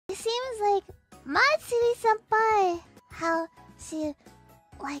seems like Matsuri Senpai, how she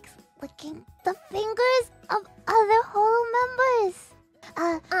likes licking the fingers of other holo members.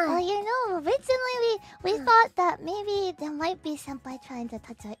 Well, you know, originally we thought that maybe there might be Senpai trying to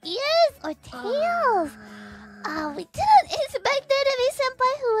touch our ears or tails. We didn't expect there to be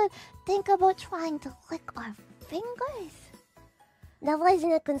Senpai who would think about trying to lick our fingers. That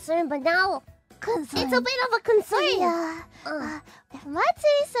wasn't a concern, but now it's a bit of a concern. Yeah. If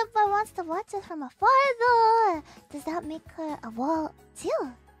Matsuri Senpai wants to watch us from afar, though, does that make her a wall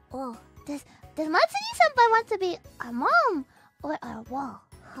too? Oh, Does Matsuri Senpai want to be our mom or our wall?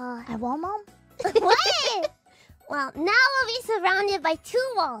 Our wall mom? what? Well, now we'll be surrounded by two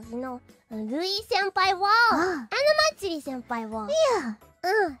walls, you know. A Rui Senpai wall and a Matsuri Senpai wall. Yeah.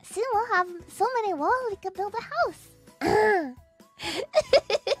 Soon we'll have so many walls we could build a house.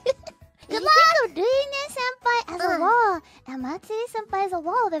 Good luck! Rui Senpai as a wall and Matsuri Senpai as a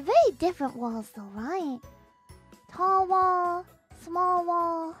wall. They're very different walls though, right? Tall wall, small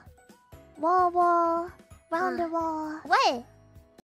wall, wall, rounder wall. What?